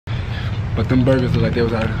But them burgers look like they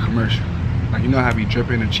was out of a commercial. Like, you know how I be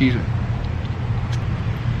dripping and cheesing?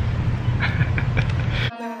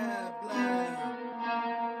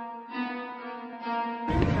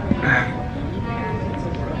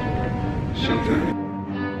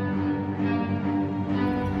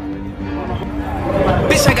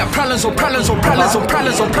 Bitch, I got problems on problems on problems on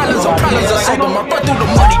problems on problems on problems. I solve them. I run through the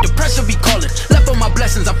money, the pressure be calling. Left on my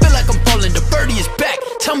blessings, I feel like I'm falling. The birdie is back.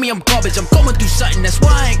 Tell me I'm garbage, I'm going through something, that's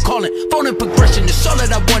why I ain't calling. Phone and progression, it's all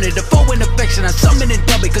that I wanted. The phone and affection, I summon and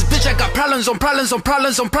dub it. Cause bitch, I got problems on problems on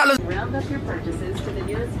problems on problems. Round up your purchases to the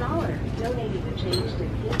nearest dollar. Donating the change to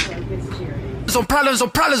Kids Focus Charity. On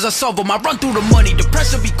problems, I solve them. I run through the money, the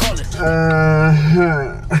pressure be calling.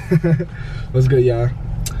 What's good, y'all?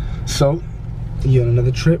 So, you're on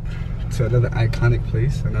another trip to another iconic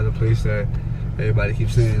place. Another place that everybody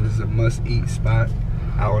keeps saying this is a must-eat spot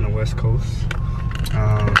out on the West Coast.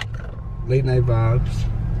 Late night vibes.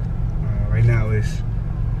 Right now it's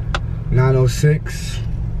 9:06,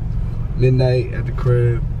 midnight at the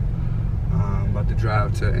crib. About to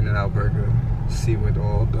drive to In-N-Out Burger, see what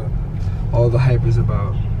all the hype is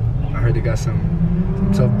about. I heard they got some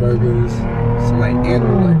tough burgers, some like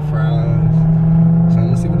animal like fries. So I'm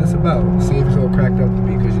gonna see what that's about. See if it's all cracked up to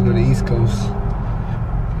be, because you know the East Coast,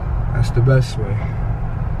 that's the best way.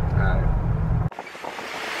 Alright.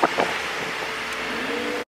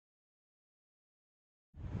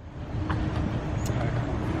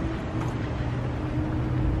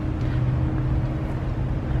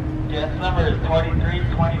 Yes, number is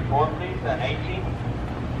 2324, please, and 18.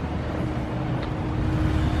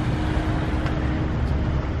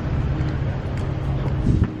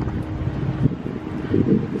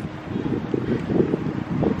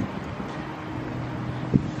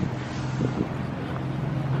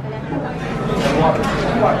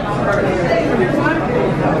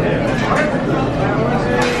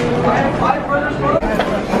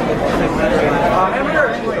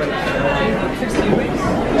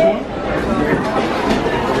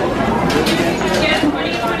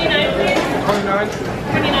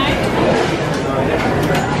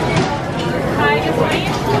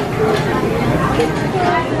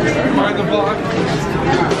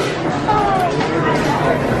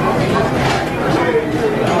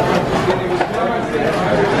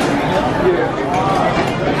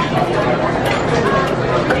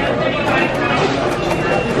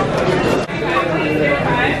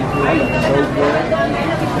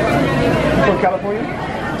 From California?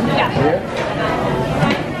 Yeah.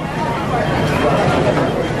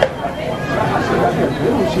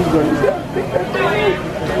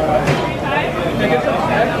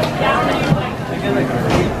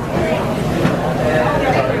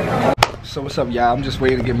 So what's up, y'all? I'm just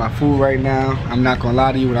waiting to get my food right now. I'm not gonna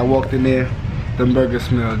lie to you, when I walked in there, them burgers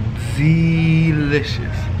smell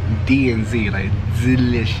delicious. D and Z, like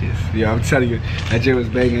delicious. Yeah, I'm telling you, that shit was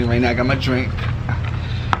banging. Right now I got my drink,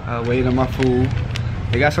 waiting on my food.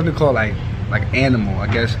 They got something called like animal. I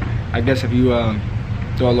guess if you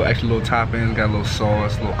throw a little extra little toppings, got a little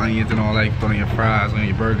sauce, little onions and all that, you put on your fries, on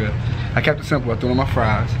your burger. I kept it simple. I threw on my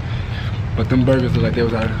fries, but them burgers look like they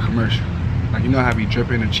was out of a commercial. Like, you know how I be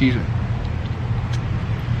dripping and cheesing?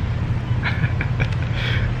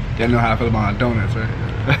 Y'all know how I feel about my donuts, right?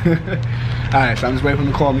 Alright, so I'm just waiting for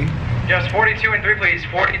them to call me. Yes, 42 and 3, please.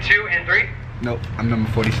 42 and 3. Nope, I'm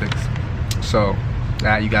number 46. So,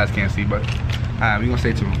 you guys can't see, but alright, we gonna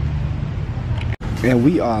stay tuned. And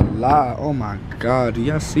we are live. Oh my god, do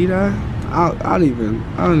y'all see that? I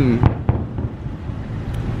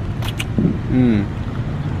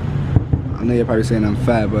know you're probably saying I'm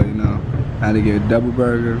fat, but you know, I had to get a double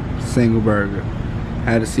burger, single burger.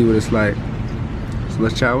 I had to see what it's like. So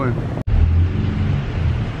let's chow in.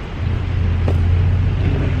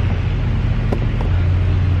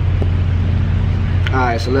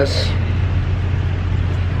 Alright, so let's.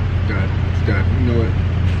 God, it's God. You know what?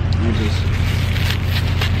 Let me just.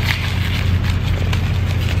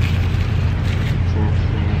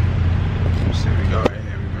 Let's see, we go right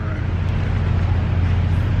here. We go right.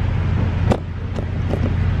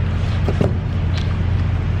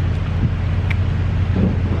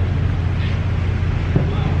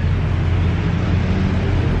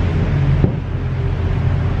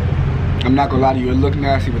 I'm not gonna lie to you, it looked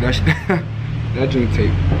nasty, but that that drink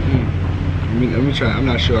tape. Let me try. I'm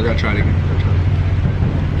not sure. I gotta try it again.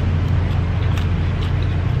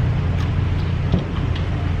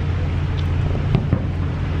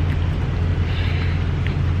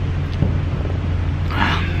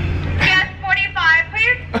 Yes, 45,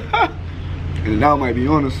 please. And now might be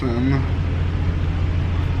on or something.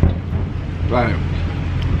 Right.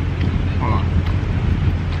 Hold on.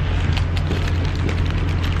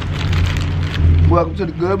 Welcome to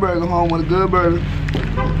the Good Burger, home with a good burger.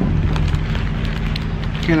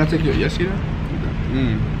 Can I take your, yes, see that?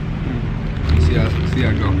 See how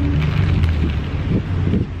I go.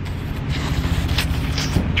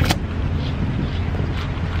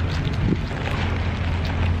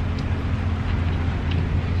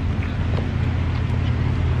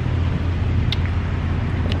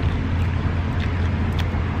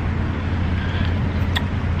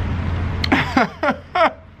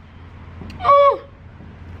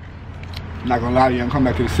 I'm not gonna lie to you, I'm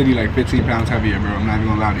coming back to the city like 15 pounds heavier, bro. I'm not even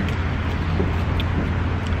gonna lie to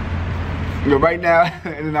you. But right now,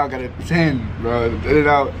 In-N-Out got a 10, bro.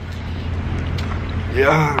 In-N-Out,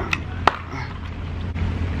 yeah.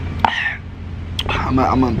 I'm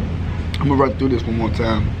gonna run through this one more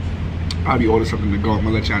time. I'll be ordering something to go. I'm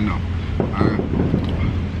gonna let y'all know. Alright.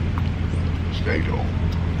 Stay though.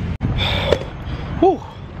 Whew.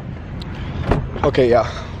 Okay, y'all.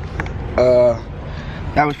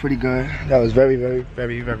 That was pretty good. That was very, very,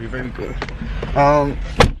 very, very, very good.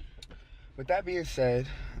 With that being said,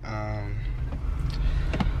 I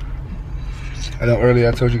know earlier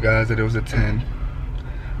I told you guys that it was a 10.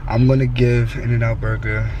 I'm gonna give In-N-Out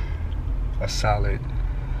Burger a solid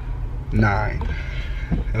 9.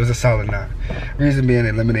 It was a solid 9. Reason being,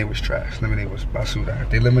 the lemonade was trash. Lemonade was basura. If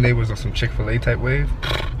the lemonade was on some Chick-fil-A type wave,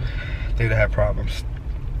 they'd have had problems.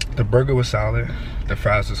 The burger was solid. The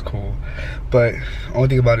fries was cool. But only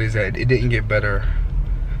thing about it is that it didn't get better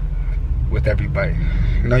with every bite.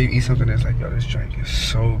 You know, you eat something that's like, yo, this drink is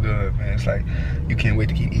so good, man. It's like, you can't wait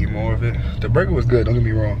to keep eating more of it. The burger was good, don't get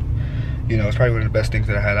me wrong. You know, it's probably one of the best things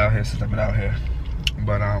that I had out here since I've been out here.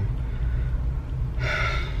 But,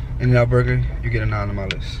 In-N-Out Burger, you get a 9 on my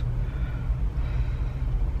list.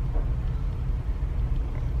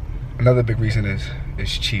 Another big reason is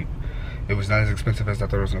it's cheap. It was not as expensive as I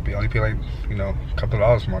thought it was gonna be. I only paid like, you know, a couple of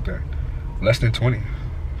dollars from out there. Less than 20,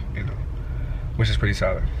 you know, which is pretty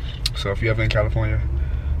solid. So if you're ever in California,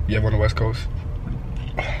 you ever on the West Coast,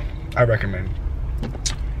 I recommend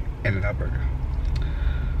In-N-Out Burger.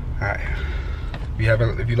 All right,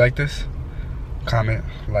 if you like this, comment,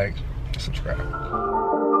 like, subscribe.